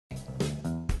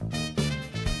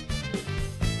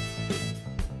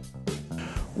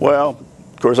Well,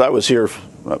 of course, I was here,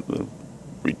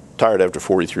 retired after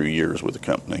 43 years with the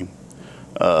company.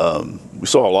 We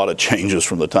saw a lot of changes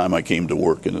from the time I came to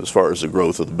work and as far as the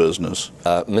growth of the business.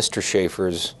 Mr.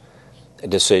 Schaefer's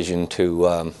decision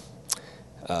to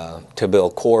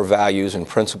build core values and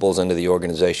principles into the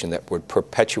organization that would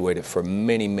perpetuate it for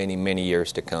many, many, many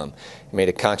years to come. He made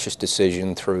a conscious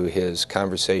decision through his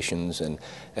conversations and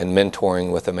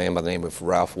mentoring with a man by the name of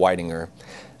Ralph Whitinger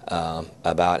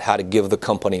about how to give the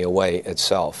company away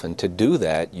itself. And to do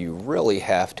that, you really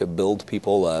have to build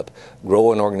people up,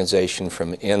 grow an organization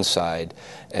from inside,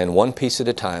 and one piece at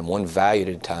a time, one value at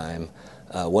a time,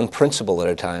 one principle at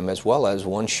a time, as well as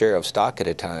one share of stock at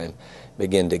a time,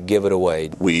 begin to give it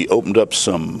away. We opened up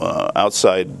some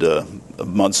outside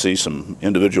Muncie, some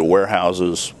individual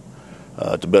warehouses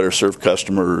to better serve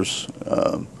customers.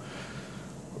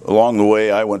 Along the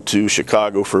way, I went to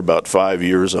Chicago for about 5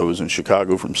 years. I was in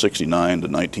Chicago from '69 to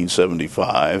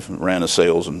 1975, ran a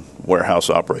sales and warehouse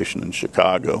operation in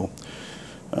Chicago.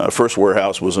 First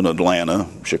warehouse was in Atlanta.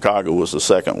 Chicago was the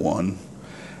second one.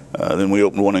 Then we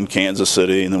opened one in Kansas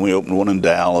City, and then we opened one in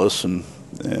Dallas, and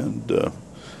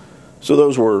so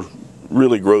those were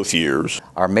really growth years.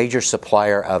 Our major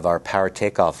supplier of our power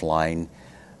takeoff line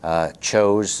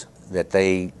chose that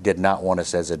they did not want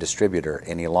us as a distributor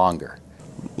any longer.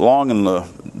 Long in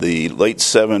the late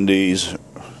 70s,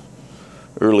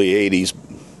 early 80s,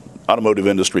 automotive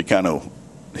industry kind of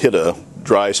hit a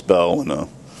dry spell and a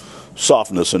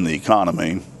softness in the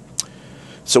economy.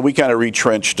 So we kind of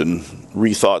retrenched and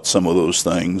rethought some of those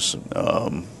things.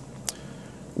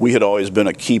 We had always been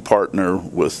a key partner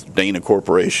with Dana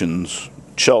Corporation's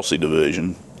Chelsea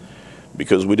division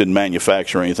because we didn't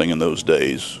manufacture anything in those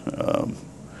days.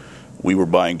 We were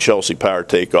buying Chelsea power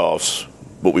takeoffs,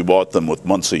 but we bought them with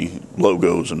Muncie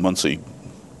logos and Muncie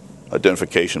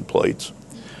identification plates.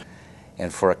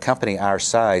 And for a company our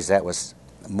size, that was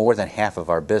more than half of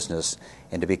our business,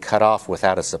 and to be cut off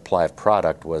without a supply of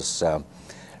product was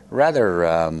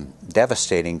rather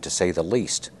devastating, to say the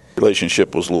least.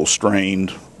 Relationship was a little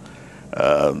strained.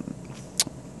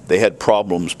 They had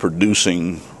problems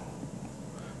producing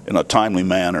in a timely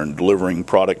manner and delivering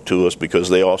product to us because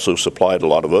they also supplied a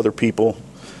lot of other people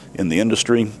in the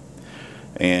industry.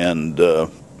 And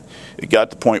it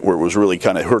got to the point where it was really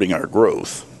kind of hurting our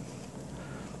growth.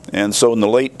 And so in the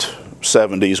late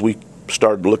 70s, we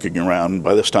started looking around.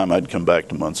 By this time, I'd come back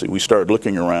to Muncie. We started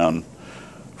looking around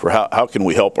for how can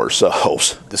we help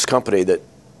ourselves. This company that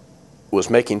was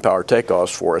making power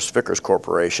takeoffs for us, Vickers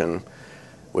Corporation,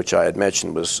 which I had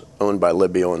mentioned was owned by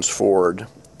Libby Owens Ford,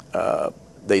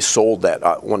 they sold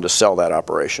that, wanted to sell that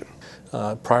operation.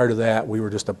 Prior to that, we were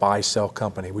just a buy-sell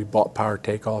company. We bought power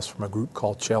takeoffs from a group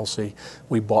called Chelsea.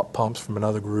 We bought pumps from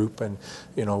another group, and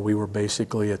we were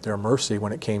basically at their mercy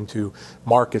when it came to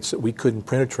markets that we couldn't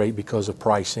penetrate because of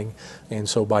pricing. And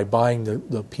so by buying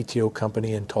the PTO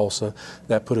company in Tulsa,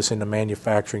 that put us in the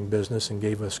manufacturing business and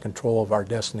gave us control of our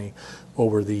destiny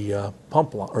over the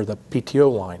pump line, or the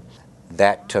PTO line.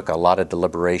 That took a lot of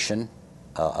deliberation,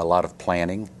 a lot of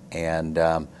planning, and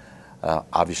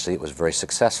obviously it was very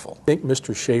successful. I think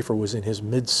Mr. Schaefer was in his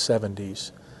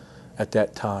mid-70s at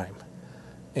that time,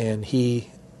 and he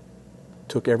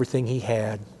took everything he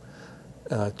had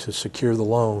to secure the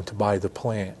loan to buy the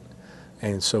plant.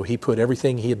 And so he put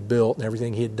everything he had built and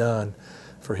everything he had done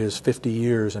for his 50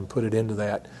 years and put it into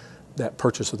that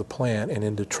purchase of the plant, and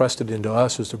entrusted into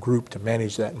us as a group to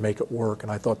manage that and make it work.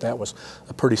 And I thought that was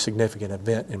a pretty significant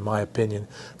event, in my opinion,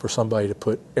 for somebody to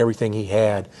put everything he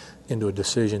had into a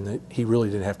decision that he really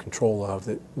didn't have control of,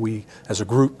 that we as a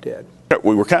group did.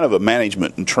 We were kind of a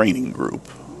management and training group,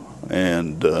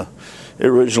 and it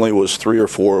originally was 3 or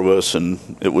 4 of us,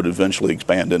 and it would eventually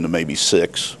expand into maybe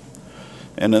 6.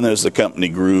 And then as the company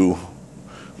grew,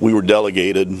 we were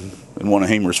delegated. And one of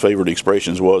Hamer's favorite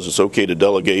expressions was, it's okay to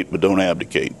delegate, but don't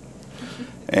abdicate.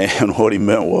 And what he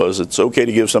meant was, it's okay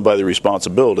to give somebody the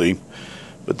responsibility,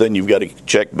 but then you've got to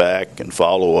check back and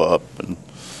follow up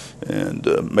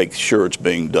and make sure it's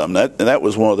being done. And that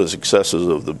was one of the successes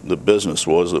of the business,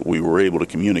 was that we were able to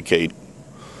communicate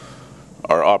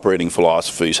our operating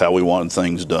philosophies, how we wanted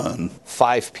things done.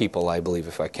 5 people, I believe,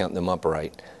 if I count them up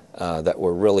right, that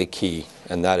were really key,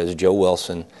 and that is Joe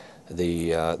Wilson,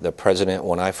 the president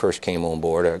when I first came on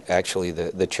board, or actually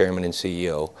the chairman and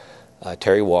CEO.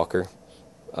 Terry Walker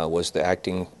was the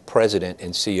acting president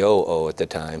and COO at the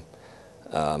time.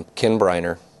 Ken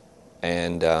Briner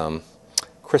and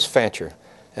Chris Fancher.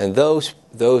 And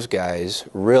those guys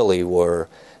really were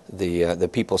the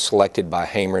people selected by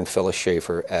Hamer and Phyllis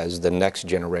Schaefer as the next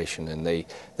generation, and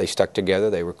they stuck together.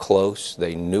 They were close.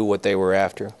 They knew what they were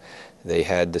after, They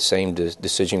had the same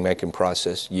decision-making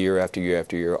process year after year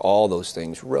after year. All those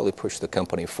things really pushed the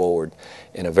company forward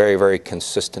in a very, very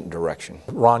consistent direction.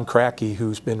 Ron Crackey,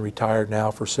 who's been retired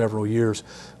now for several years,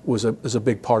 was a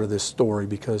big part of this story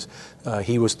because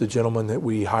he was the gentleman that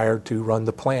we hired to run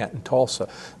the plant in Tulsa.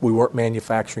 We weren't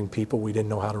manufacturing people. We didn't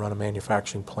know how to run a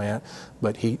manufacturing plant,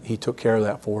 but he took care of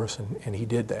that for us, and he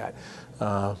did that.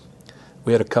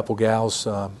 We had a couple gals.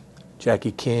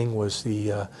 Jackie King was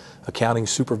the accounting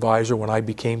supervisor when I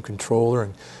became controller,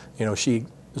 and she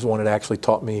was the one that actually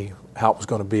taught me how it was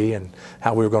going to be and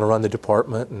how we were going to run the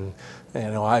department.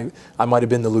 And I might have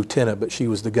been the lieutenant, but she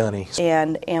was the gunny.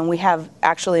 And we have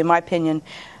actually, in my opinion,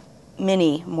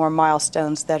 many more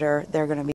milestones that are going to be